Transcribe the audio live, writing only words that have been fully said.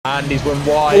And he's run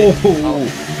wide.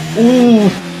 Oh,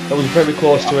 that was very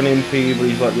close to an MP, but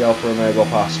he's let the Alfa Romeo go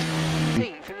past.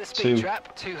 To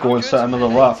go and set another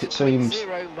lap, it seems.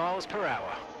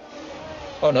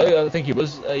 Oh no, I think he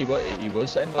was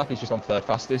setting the lap. He's just on third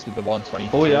fastest with the 120.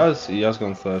 Oh, he has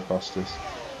gone third fastest.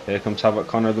 Here comes Havoc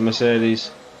Connor, the Mercedes.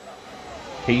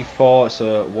 P4, it's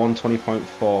a 120.4.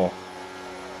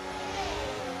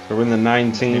 So we're in the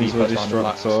 19s with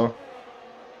Destructor.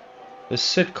 Has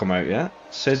Sid come out yet?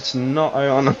 Sid's not out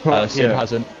on a lap Sid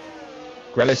hasn't.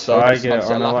 Grelis, so I get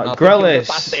on a lap. Grelis!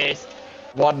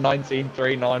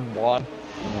 1:19.391.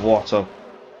 What a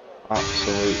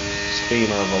absolute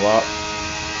steamer of a lap.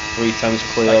 3 times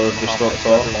clear of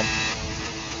Destructor.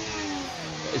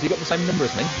 Has he got the same number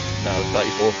as me? No,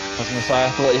 34. I was going to say, I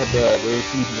thought he had we were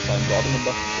using the same driver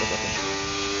number.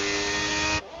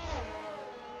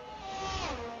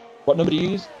 What number do you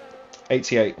use?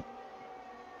 88.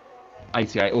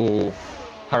 88. Oh,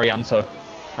 Haryanto.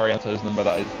 Haryanto's number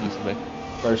that used to be.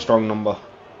 Very strong number.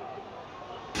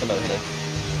 Hello.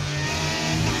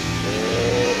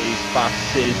 He's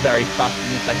fast. He's very fast in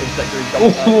the second sector.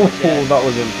 That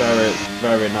was a very,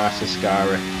 very nice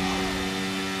Ascari.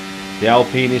 The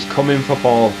Alpine is coming for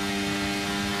Paul.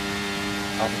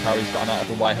 Alpha got out of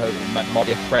the way home and might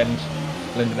be a friend.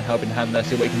 Lending a helping hand there,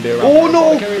 see what he can do around. Oh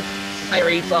no!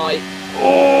 Very tight.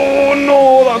 Oh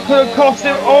no, that could have cost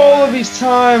him all of his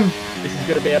time. This is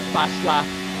going to be a fast lap.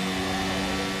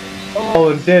 Oh,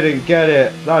 and didn't get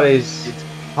it. That is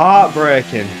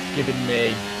heartbreaking.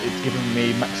 It's giving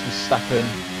me Max Verstappen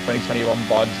 2021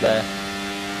 vibes there.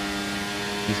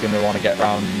 He's going to want to get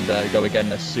round and go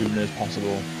again as soon as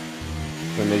possible.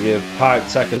 Going to give Pipe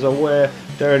Techers away.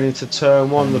 Down into turn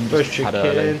 1, the first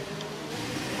chicane.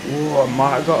 Oh, I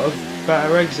might have got a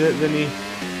better exit than he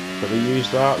could have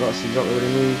used that. That's exactly what he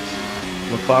needs.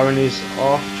 McLaren is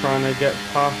off, trying to get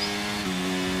past.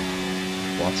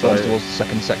 Towards the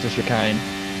second sector chicane.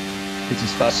 It's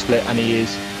his first split, and he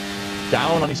is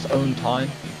down on his own time.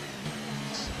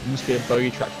 It must be a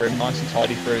bogey track for him. Nice and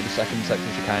tidy through the second sector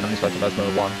chicane on his way to Lesmo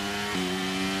 1.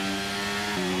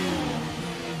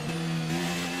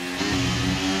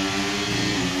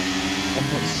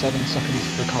 1.7 seconds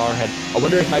for the car ahead. I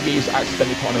wonder if maybe he's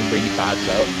accidentally put on a really bad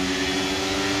setup.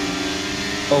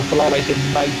 Oh, Falale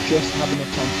may just have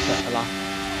enough time to set a lap.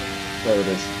 There it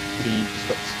is. But he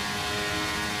stops.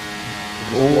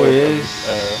 Oh, it is.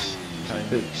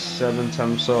 7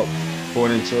 times up,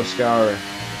 going into Ascari.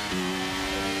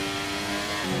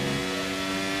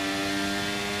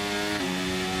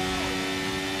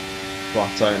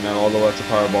 Flat out now, all the way to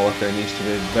Parabolica. It needs to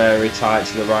be very tight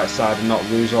to the right side and not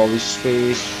lose all his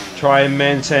speed. Try and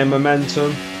maintain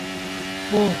momentum.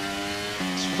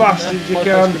 As fast as you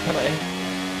can.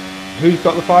 Who's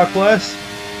got the 5th place?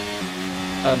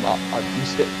 I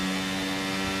missed it.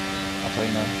 I'll tell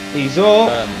you now. He's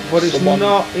up, but it's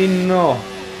not enough.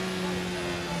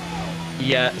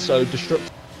 Yeah, so Destruct.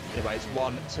 Anyway, it's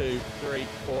 1, 2, 3,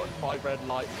 4, and 5 red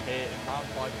lights here in round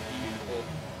 5 of the uniform.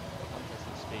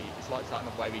 Speed. It's lights out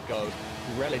and away we go.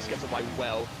 Relis gets away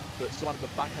well, but someone at the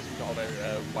back hasn't got away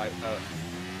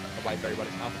very well.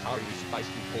 It's AlphaTauri who's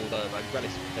basically pulled over.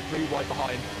 Relis, they're 3 wide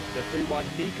behind. They're 3 wide.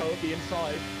 Nico at the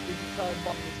inside. Into turn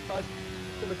 1. His first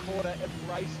to the corner.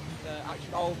 Embrace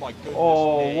action. Oh my goodness.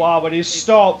 Oh wow, but he's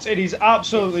stopped. It is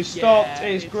absolutely stopped.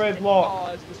 It's gridlock.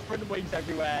 There's front wings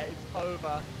everywhere. It's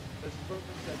over. There's front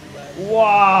wings everywhere.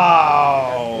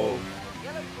 Wow.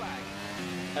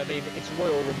 I mean, it's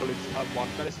Royal Rumble in turn 1.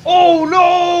 Oh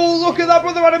no! Look at that,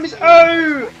 Brother Adam is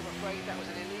out!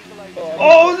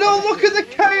 Oh no, look at the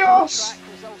chaos!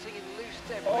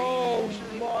 Oh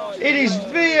my! It is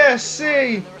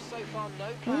VSC!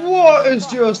 What has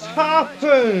just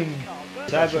happened?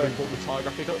 Seven. We brought the tyre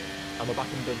graphic up, and we're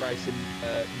back in the racing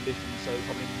conditions, so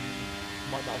probably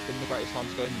might not have been the greatest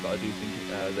times going, but I do think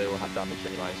they all had damage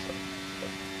anyway. So.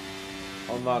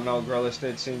 On that note, Grelis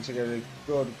did seem to get a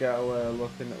good getaway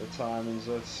looking at the timings.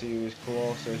 Let's see who is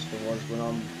closest to what's going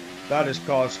on. That has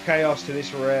caused chaos to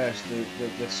this race.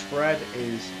 The spread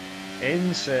is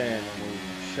insane, and we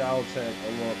shall take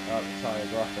a look at the tyre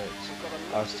graphics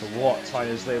as to what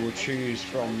tyres they will choose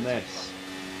from this.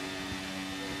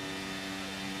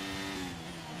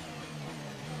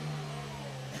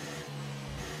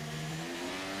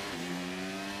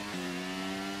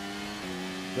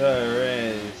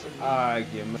 There is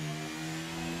argument.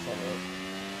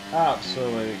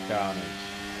 Absolute carnage.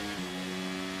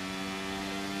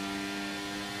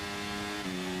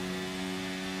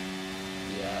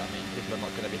 Yeah, I mean, people are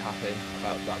not going to be happy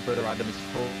about that. Brother Adam is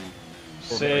full.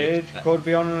 Sid could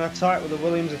be on an attack with the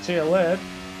Williams at tail lead.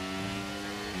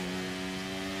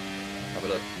 Have a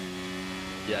look.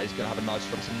 Yeah, he's going to have a nice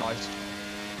run, some nice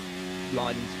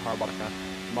line into Parabolica.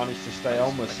 Managed to stay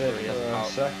on with Sid for a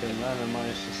second then and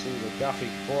managed to see the gap he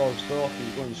closed up.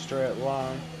 He's going straight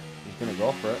line. He's going to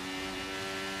go for it.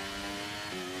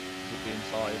 He'll be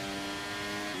inside.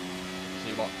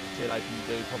 See what TLA can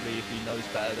do, probably if he knows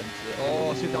better than to...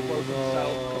 Oh, see that work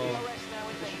himself.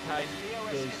 The chicane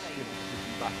does give the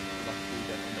position back to the last two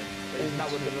gentlemen. But he's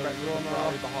now with the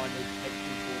Ferrari behind us,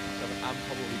 XT47 and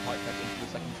probably pipe back into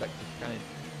the second sector chicane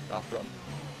after on.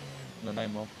 The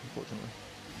name of, unfortunately.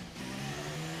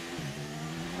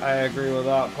 I agree with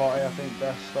that, Potty. I think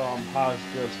Death Storm has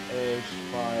just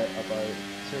aged by about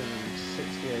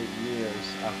 268 years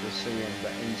after seeing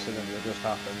the incident that just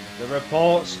happened. The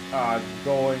reports are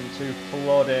going to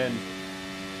flood in.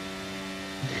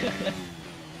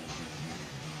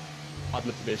 I'd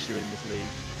love to be a shoe in this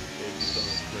league.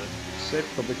 Sid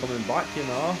could be coming back, you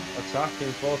know,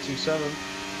 attacking 427.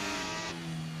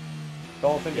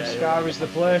 Don't think Sky is the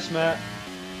place, mate.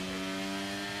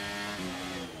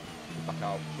 Back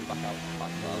out, back out.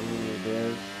 Ooh, it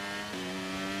is.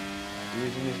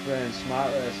 Using his brain,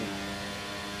 smart racing.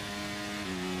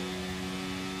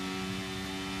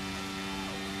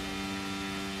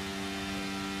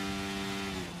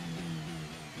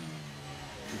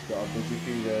 He's got a busy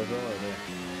few days already.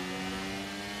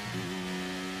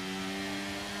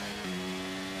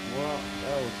 What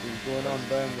else is going on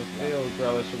down the field?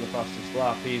 Grealish for the fastest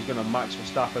lap. He's going to Max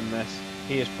Verstappen this.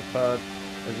 He is prepared.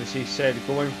 As he said,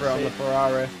 going for it on the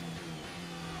Ferrari.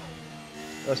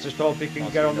 Let's just hope he can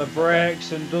get on the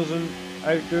brakes and doesn't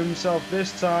outdo himself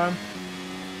this time.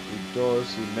 He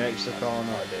does, he makes the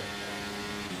corner.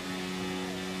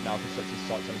 Now if he sets his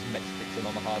sights on his next fixing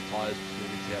on the hard tyres to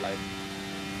the TLA.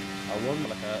 I wonder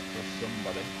like hurt for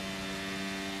somebody.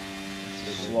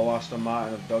 Slow Aston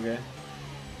Martin of Dougie.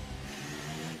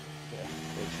 Yeah.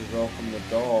 Which has opened the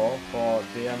door for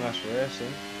DMS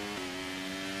Racing.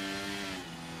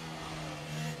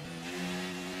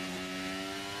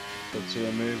 Good to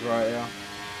a move right here.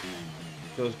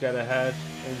 Does get ahead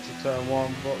into turn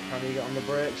one, but can he get on the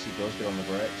brakes? He does get on the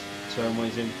brakes. Turn one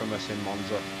is infamous in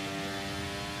Monza.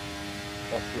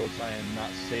 What you're saying, that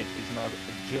Sid is now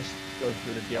just go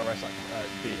through the DRS,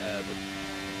 the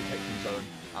protection zone.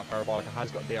 And Parabolica has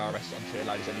got DRS on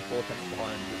TLA. He's only 4 tenths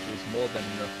behind, which is more than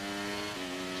enough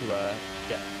to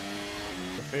get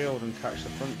the field and catch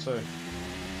the front two.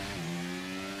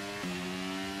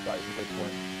 That is a good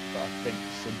point. But I think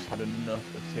Sim's had enough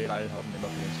of TLA holding him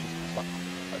up and he's just stuck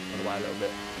away a little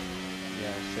bit.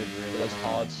 Yeah, Sid really. Those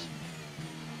hards.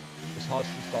 Those hards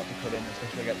can start to cut in,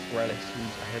 especially against Relic,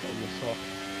 who's ahead of the top.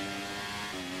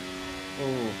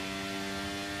 Oh.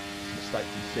 Mistake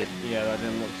from Sid. Yeah, that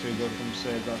didn't look too good from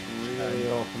Sid. That's really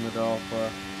opened the door for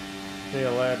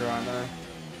TLA right now.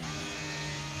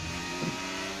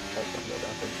 I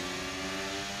think.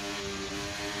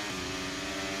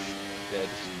 Yeah,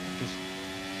 just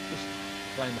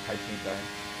playing the patient game.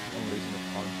 I'm losing the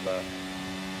time for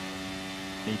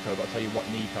Nico, but I'll tell you what,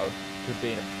 Nico could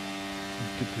be in a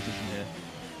good position here,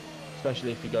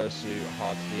 especially if he goes to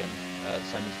hard to the end,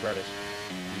 same as Reddish,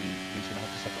 who's going to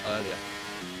have to stop earlier.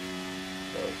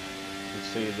 So you can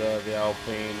see the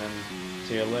Alpine and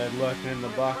TLA lurking in the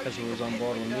back as he was on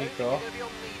board with Nico.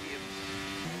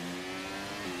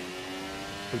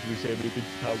 Could we say we've been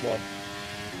to one?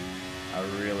 I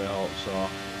really hope so.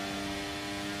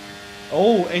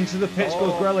 Oh, into the pits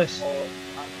goes Grealish.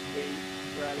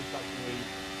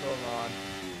 Come on.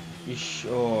 You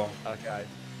sure? Okay.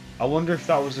 I wonder if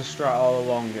that was a strat all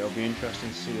along. It'll be interesting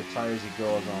to see the tyres he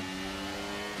goes on.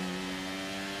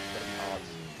 Hards.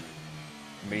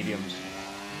 Mediums.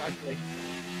 Okay.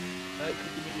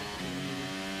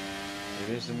 It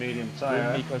is the medium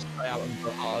tyre. Will Nico stay out and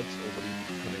go hards, or will he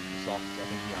come in for softs? I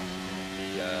think he has to come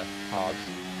in the hards.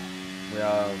 We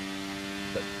have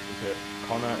the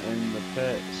Connor in the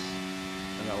pits,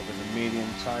 and that will be the medium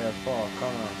tyre for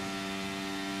Connor.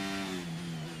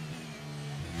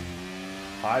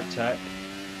 Hype Tech.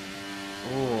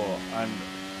 Oh, and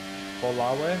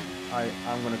Folawe.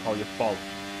 I'm going to call you Fol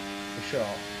for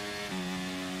sure.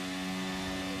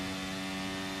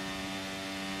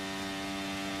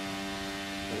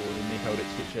 Oh, Nico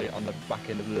Dixie on the back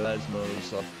end of the Lesmo,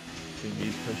 so I think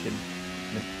he's pushing.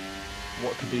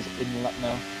 What could be his in lap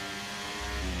now?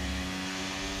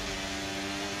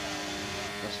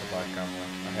 That's a bad camera.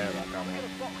 I hate that camera.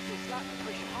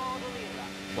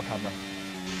 What camera?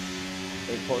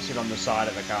 It puts it on the side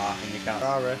of the car and you can't.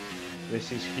 Sorry.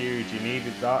 This is huge. You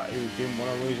needed that. You didn't want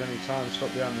to lose any time.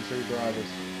 Stop behind the two drivers.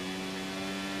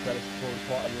 That is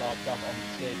quite a large gap on the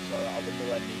stage, so I wonder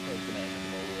where Nico's going to end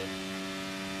up all with.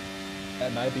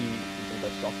 Maybe he's going to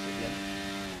go soft at the end.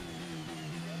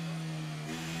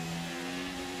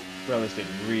 Relis did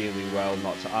really well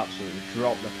not to absolutely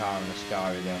drop the car in the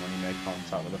sky there when he made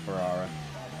contact with the Ferrari.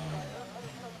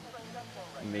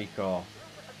 Nico,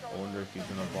 I wonder if he's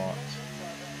going to box.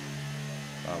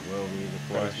 That will be the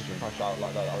question. If crash out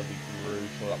like that, that would be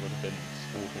brutal. That would have been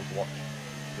awful to watch.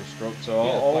 Destructor.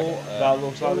 Yeah, oh, that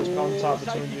looks like there's contact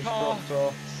between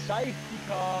Destructor. Safety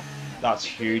car. That's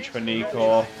huge for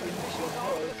Nico.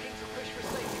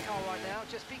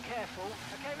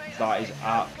 That is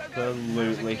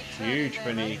absolutely huge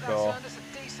for Nico.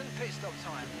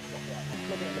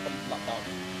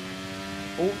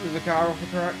 Oh, there's a car off the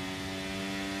track.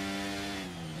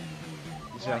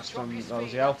 That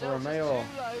was the Alfa Romeo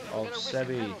of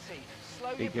Sebi.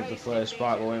 He gave the first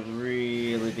spike but went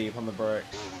really deep on the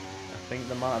brakes. I think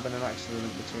there might have been an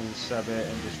accident between Sebi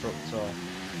and Destructor.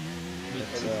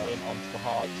 He's in onto the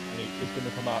hard and he is going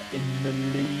to come out in the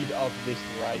lead of this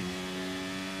race.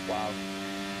 Wow.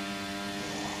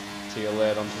 Tia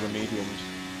laid onto the mediums.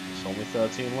 It's only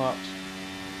 13 laps.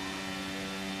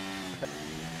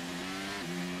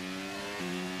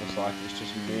 Looks like it's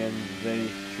just me and the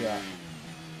chat.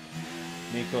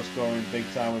 Nico scoring big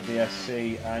time with the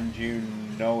SC, and you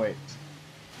know it.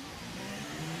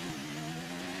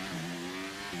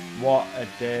 What a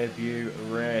debut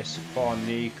race for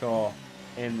Nico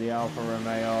in the Alfa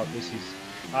Romeo. This is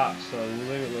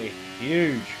absolutely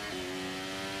huge.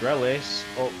 Relis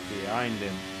up behind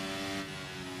him.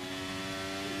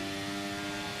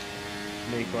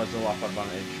 Nico has the lap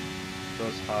advantage.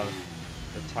 Does have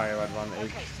the tyre advantage.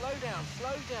 Okay, slow down.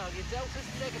 Your delta's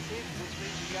negative, which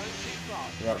means you're going too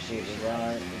fast. You're absolutely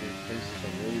right. It is his to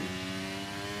lose.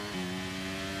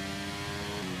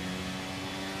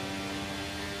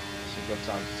 It's a good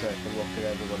time to take a look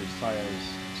at everybody's tyres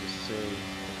to see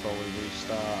before we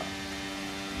restart.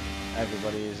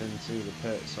 Everybody is into the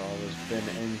pits, or has been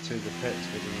into the pits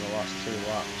within the last 2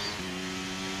 laps.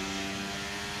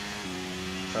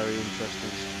 Very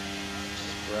interesting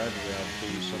spread. We have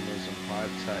B Summers and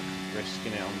 5Tech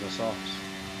risking it on the softs.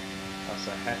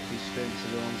 That's a hefty stint to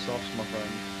do on softs, my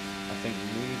friend. I think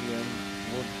medium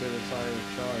would be the tyre of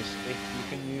choice if you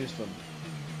can use them.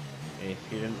 If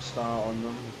you didn't start on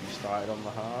them, if you started on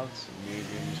the hards,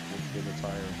 mediums would be the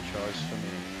tyre of choice for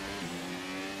me.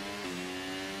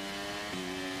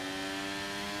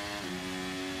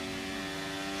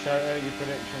 Shout out your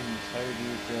predictions. How do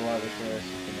you feel like this race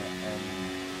is going to end?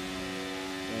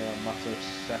 In a matter of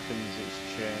seconds it's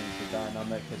changed, the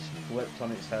dynamic has flipped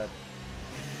on its head.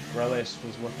 Relis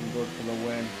was looking good for the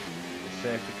win. The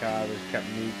safety car has kept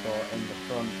Nico in the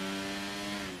front.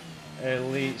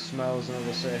 Elite smells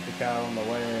another safety car on the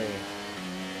way.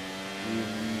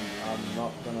 I'm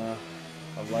not gonna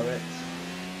allow it.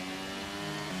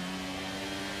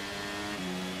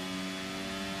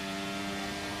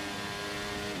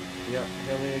 Yep,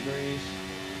 Hilly agrees.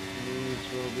 Leeds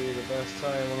will be the best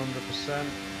tyre 100%.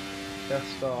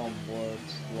 Deathstorm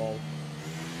words, lol.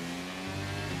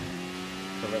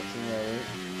 Correcting their route.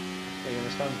 Are you going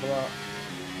to stand for that?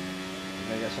 You're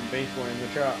going to get some beef going in the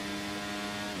chat.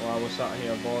 While we're sat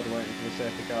here bored waiting for the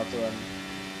safety car to end.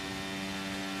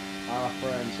 Our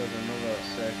friend says another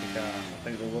safety car. I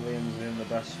think the Williams is in the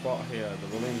best spot here. The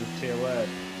Williams of tier lead.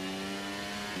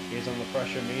 He's on the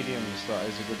pressure mediums, that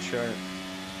is a good shout.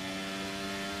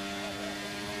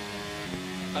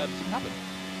 Something happened.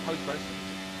 How is race?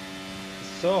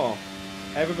 So,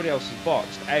 everybody else has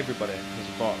boxed. Everybody has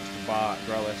boxed. Bart,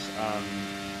 Grelis, and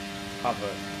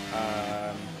Havoc.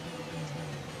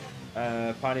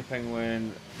 Piney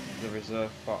Penguin, the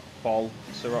reserve Paul,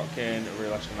 Sirotkin,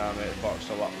 Real Astronomic boxed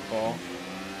a lot before.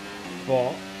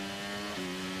 But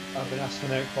I've been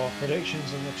asking out for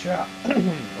predictions in the chat.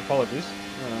 Apologies.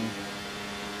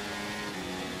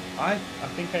 I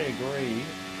think I agree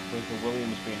with the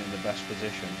Williams being in the best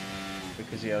position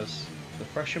because he has the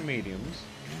pressure mediums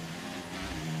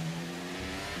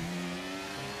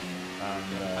and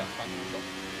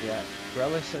yeah,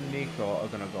 Grelis and Nico are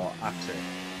going to go at it,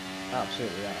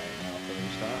 absolutely at it now for the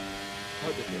restart. I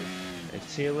hope they do. If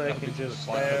Tila can just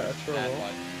stay out of trouble,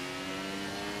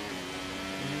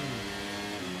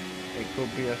 it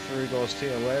could be a through goes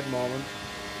Tila lead moment.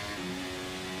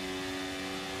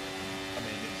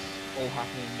 All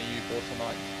happening in the U4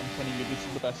 tonight. I'm telling you, this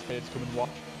is the best day to come and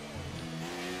watch.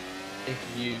 If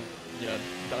you don't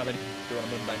have anything to do on a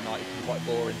Monday night, it can be quite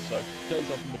boring, so get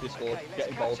yourself in the Discord, get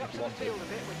involved if you want to.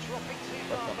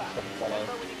 Follow,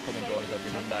 come and join us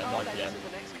every Monday at 9 PM,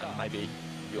 and maybe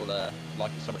you'll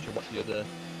like it so much you'll watch the other,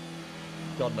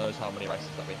 God knows how many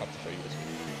races that we have to show you this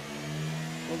week.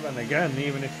 Well then again,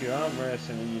 even if you aren't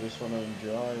racing and you just want to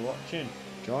enjoy watching,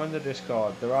 Join the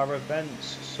Discord. There are events,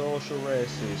 social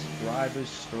races, drivers'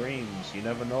 streams. You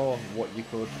never know what you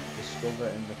could discover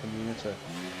in the community.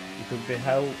 You could be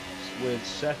helped with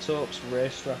setups,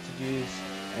 race strategies,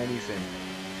 anything.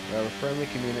 We're a friendly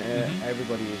community,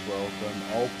 everybody is welcome,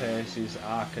 all paces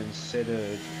are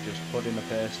considered, just put in a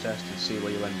pace test and see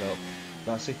where you end up.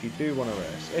 That's if you do want to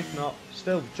race. If not,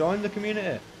 still, join the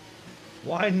community.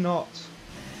 Why not?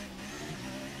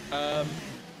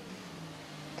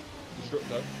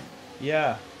 Destructo.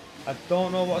 Yeah, I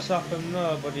don't know what's happened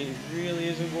there, but it really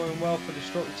isn't going well for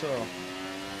Destructo.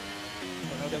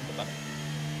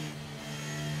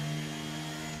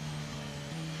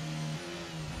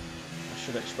 I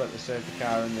should expect the safety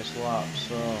car in this lap,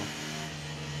 so...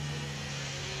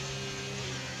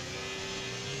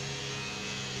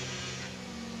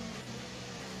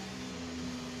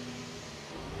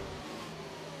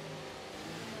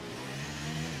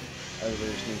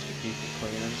 Everybody just needs to keep it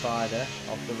clean and tidy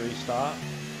off the restart.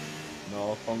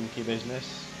 No funky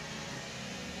business.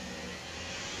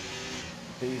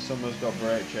 D Summers got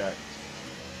brake checked,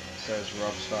 says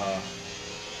Robstar.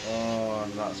 Oh,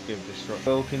 and that's give Destruct.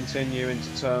 We'll continue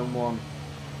into turn 1.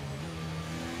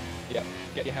 Yep,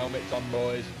 get your helmets on,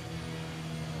 boys.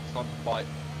 It's time to fight.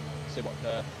 See what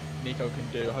Nico can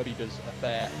do. I hope he does a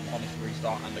fair and honest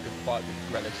restart and a good fight with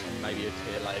Grelis and maybe a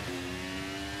tier lane.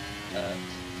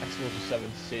 X47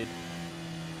 Sid.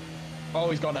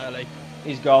 Oh, he's gone early.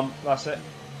 He's gone, that's it.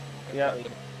 Yeah.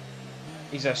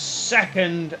 He's a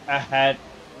second ahead.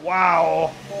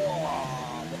 Wow!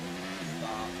 Oh,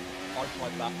 I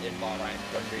tried that in Bahrain,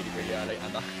 going really early,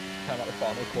 and I came out the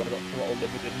final corner, got throttle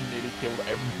limited and nearly killed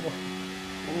everyone.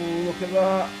 Ooh, look at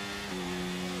that.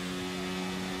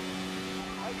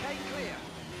 Okay, clear.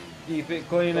 Keep it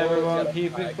clean, Oh, everyone. yellow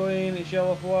Keep flag. it clean. It's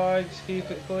yellow flags. Keep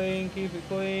it clean. Keep it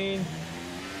clean.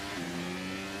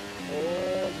 Oh, the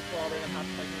Bahrain had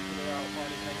taken to the out,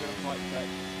 finally came with a fight check.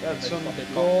 Got They some stopped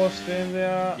it ghost in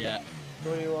there. Yeah,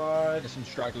 Pretty wide. there's some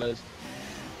stragglers.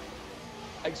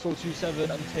 X427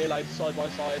 and tier lane side by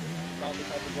side round the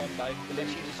top of one day. The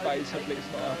limit to space, hopefully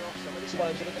it's not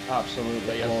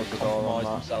Absolutely he close has the door on compromised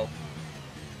that. himself.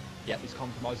 Yep, he's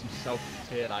compromised himself with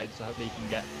tier lane, so hopefully he can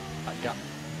get that gap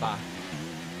back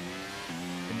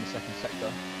in the second sector.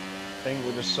 I think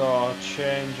we just saw a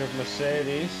change of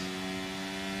Mercedes.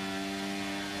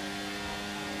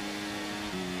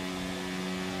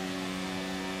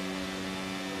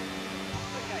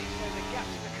 Okay, so the gap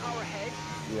to the car ahead.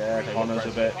 Yeah, Okay, Connor's a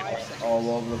bit all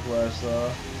over the place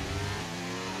there.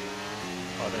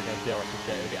 Oh, they're going to DRS with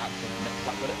Jay, the action next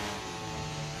lap with it.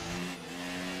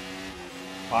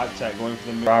 Pipe Tech going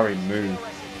for the Ferrari move. DRS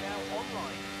is now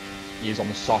online. He is on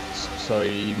the softs, so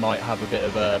he might have a bit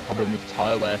of a problem with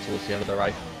tyre wear towards the end of the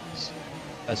race.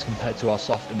 As compared to our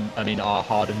soft and, our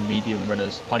hard and medium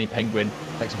runners. Tiny Penguin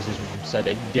takes a position from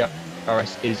Sedi.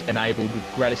 DRS is enabled with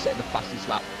Grelis setting the fastest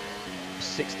lap.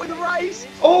 6th in the race!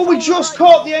 Oh, we just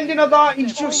caught the ending of that.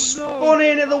 He's just spun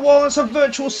in at the wall. It's a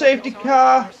virtual safety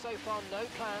car. So far, no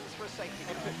plans for a safety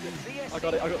car. I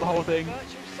got it, I got the whole thing.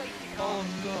 Virtual safety car. Oh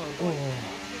no.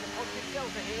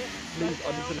 Please, Please,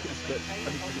 I need to look at the split. I need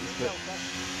to look at the split.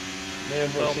 Me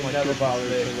and Oh Buxy my never goodness battle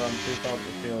each me. other on 2000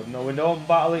 field. No, we don't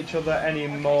battle each other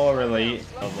anymore, Elite.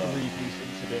 3-piece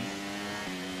incident.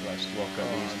 Let's look at Oh,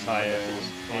 these no, tyres.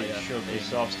 tyre It should be thing.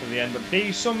 softs to the end, but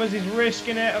D Summers is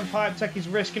risking it and Pipe Tech is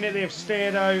risking it. They have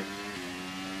stayed out.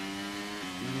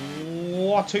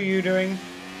 What are you doing?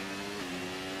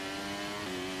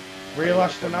 Real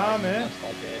Ashton Army.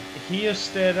 He has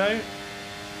stayed out.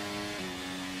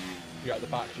 You at the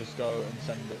back, just go and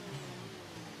send it.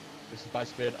 This is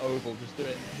basically an oval, just do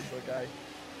it. It's okay.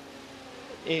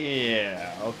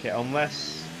 Yeah, okay,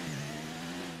 unless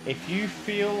if you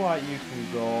feel like you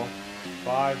can go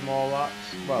 5 more laps,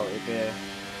 well, it'd be,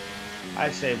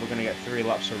 I'd say we're going to get 3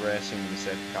 laps of racing when the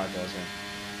safety car goes in.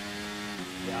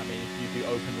 Yeah, I mean, if you do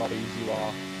open lobbies, you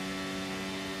are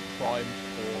primed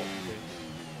for wins.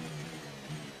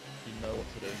 You know what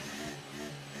to do.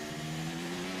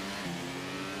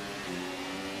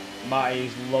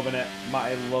 Matty's loving it.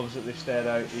 Matty loves that they've stayed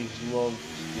out. He loves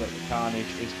that the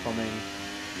carnage is coming.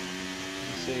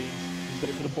 You see, he's done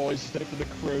it for the boys, he's done it for the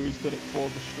crew, he's done it for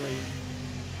the stream.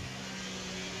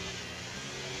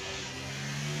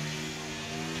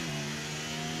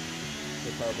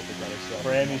 They're terrible for Grelis, so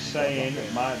Frame is saying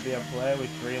it might be a play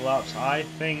with 3 laps. I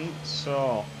think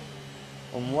so.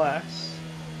 Unless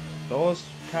those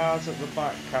cars at the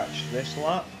back catch this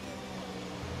lap,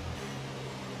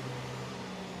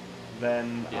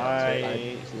 then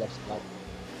I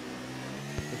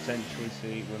potentially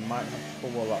see we might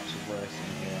have 4 laps of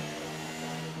racing here.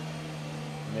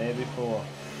 Maybe 4.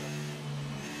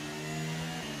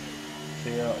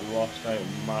 left here, lost out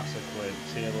massively.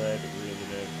 Tail-aid really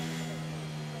did.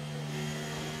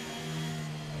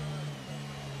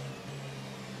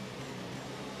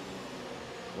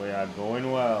 We are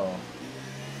going well.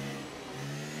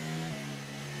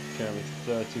 Currently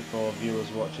 34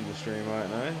 viewers watching the stream right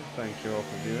now. Thank you all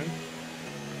for viewing.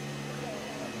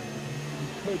 You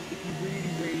could, if you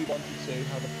really wanted to,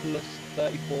 have a plus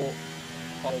 34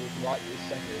 followers right this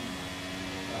second.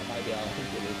 Maybe I think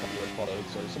it is probably followed,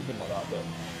 so something like that. But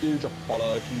do drop a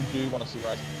follow if you do want to see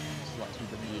races like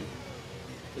TW.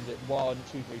 Is it 1,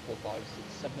 2, 3, 4, 5,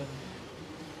 6,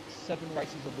 7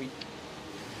 races a week?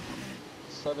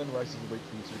 7 races a week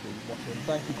for you to be watching.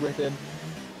 Thank you, Griffin.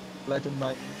 Legend,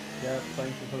 mate. Yeah, thank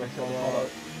you for the follow.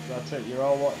 That's it. You're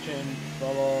all watching.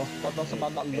 Follow. That's a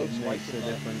man that loves makes racing. a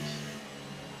difference.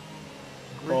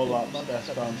 Griffin, 4 laps. man, Best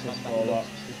that's a man Francis. that 4 loves laps.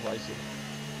 his racing.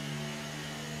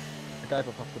 I gave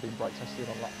up after being brake tested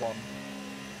on lap 1.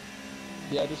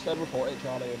 Yeah, just report it,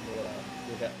 Charlie, and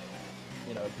we'll get.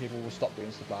 You know, people will stop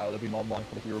doing stuff like that. They'll be more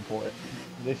mindful if you report it.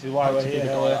 This is why we're here.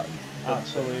 That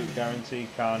Absolute guaranteed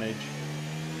carnage.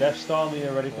 Death Storm,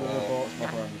 you're ready for the reports, my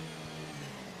friend.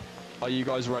 Are you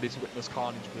guys ready to witness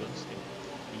carnage builds in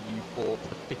EU4 for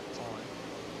the 5th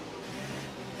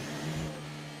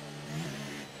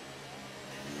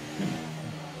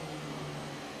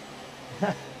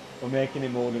time? We're making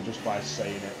him older just by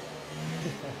saying it.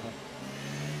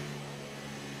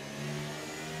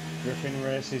 Griffin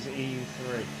races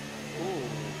EU3. Ooh,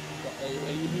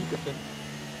 are you new, Griffin?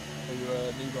 Are you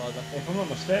a new driver? If I'm not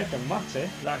mistaken, Matty,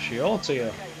 that's your to you.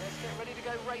 Okay, let's get ready to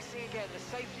go racing again. The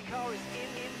safety car is in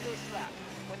this lap.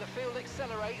 When the field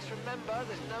accelerates, remember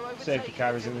there's no overtaking. Safety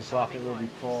car is in this lap. It will be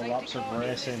 4 laps of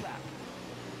racing.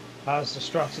 Has the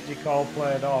strategy call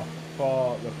played off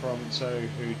for the front two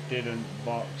who didn't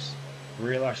box?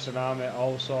 Real Tsunami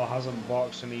also hasn't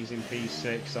boxed and he's in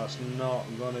P6. That's not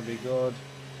going to be good.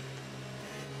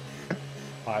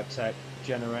 Pipe Tech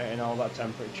generating all that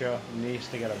temperature needs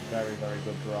to get a very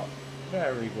good drop.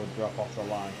 Very good drop off the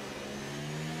line.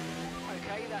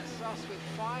 Okay, that's us with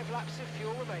 5 laps of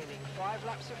fuel remaining. 5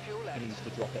 laps of fuel left. He needs to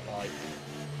drop it like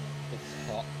it's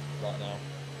hot right now.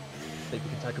 I think we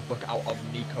can take a book out of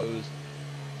Nico's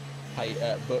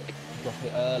book, drop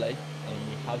it early, and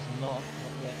he has not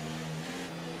yet.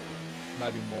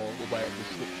 Maybe more. We'll wait for the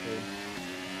switch through.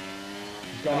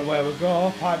 He's gone away we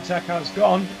go. Pipe Tech has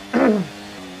gone.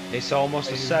 It's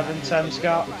almost a 7-10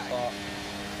 gap.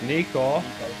 Nico,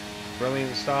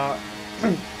 brilliant start.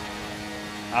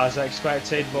 As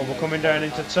expected, but we're coming down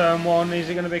into turn 1. Is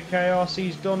it going to be chaos?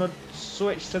 He's done a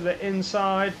switch to the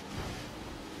inside.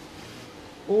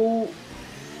 Oh,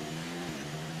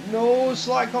 no,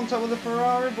 slight contact with the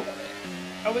Ferrari, but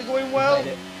are we going well?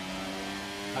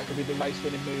 That could be the race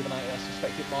winning move, and I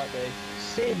suspect it might be.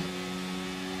 Sid!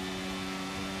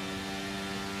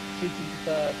 Sid's in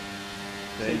third.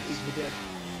 Sid is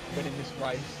winning this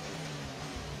race.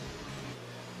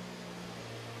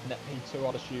 Net P2,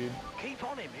 I'd assume. Keep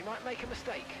on him, he might make a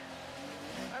mistake.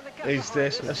 Is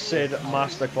this a Sid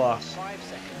masterclass? 5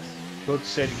 seconds. Good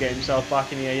Sid get himself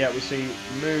back in here, yet we see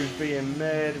moves being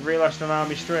made. Real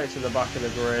Tsunami straight to the back of the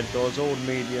grid. Those old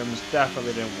mediums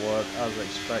definitely didn't work as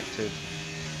expected.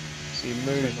 See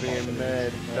moves being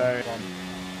made down.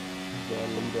 The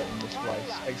leader in this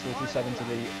race. X47 to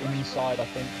the inside, I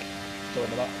think. Still in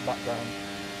the background.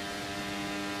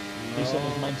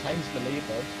 D-Summers maintains the lead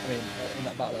though. I mean, in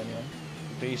that battle anyway.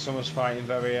 D-Summers fighting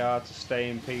very hard to stay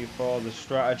in P4. The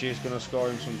strategy is going to score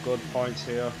him some good points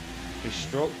here.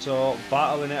 Destructo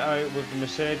battling it out with the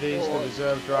Mercedes, the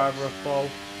reserve driver of Paul.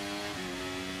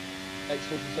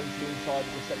 X47 to the inside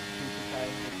of the substitution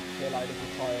came, PLA is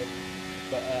retired,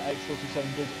 but X47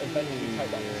 does eventually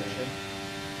take that position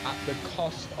at the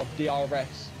cost of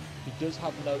DRS. He does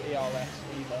have no ERS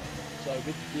either, so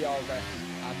with DRS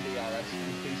and ERS,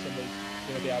 D-Summers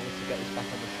going to be able to get this back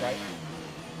on the straight.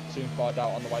 Soon find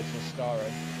out on the way to Mascaro.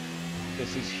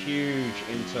 This is huge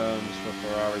in terms for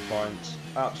Ferrari points.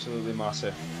 Absolutely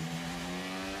massive.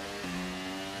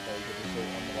 Very good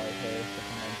result on the way here, so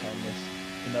can maintain this.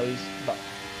 He knows that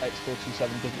X427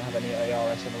 doesn't have any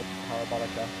ARS on the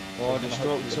Parabolica. Oh,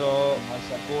 Destructo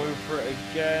going for it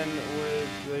again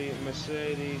with the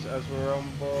Mercedes as we're on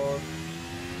board.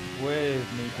 With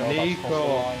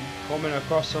Nico coming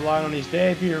across the line on his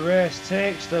debut race,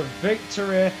 takes the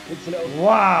victory. It's a little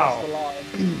wow!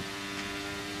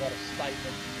 What a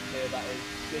statement here that is.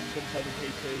 Sid comes over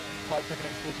P2, Pipe Tech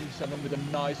X47 with a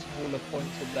nice haul of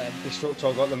points from them.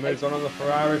 Destructo got the move on the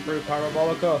Ferrari through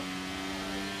Parabolica.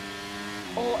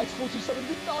 Oh, X47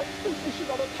 with nice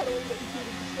position on a penalty that he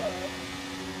didn't deserve.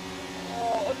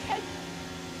 Oh, a 10.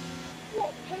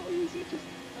 What penalty is it? Just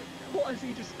What has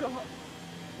he just got?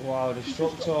 Wow,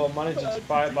 Destructor managing to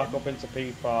fight back up into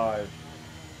P5.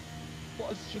 What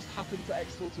has just happened to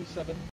X427?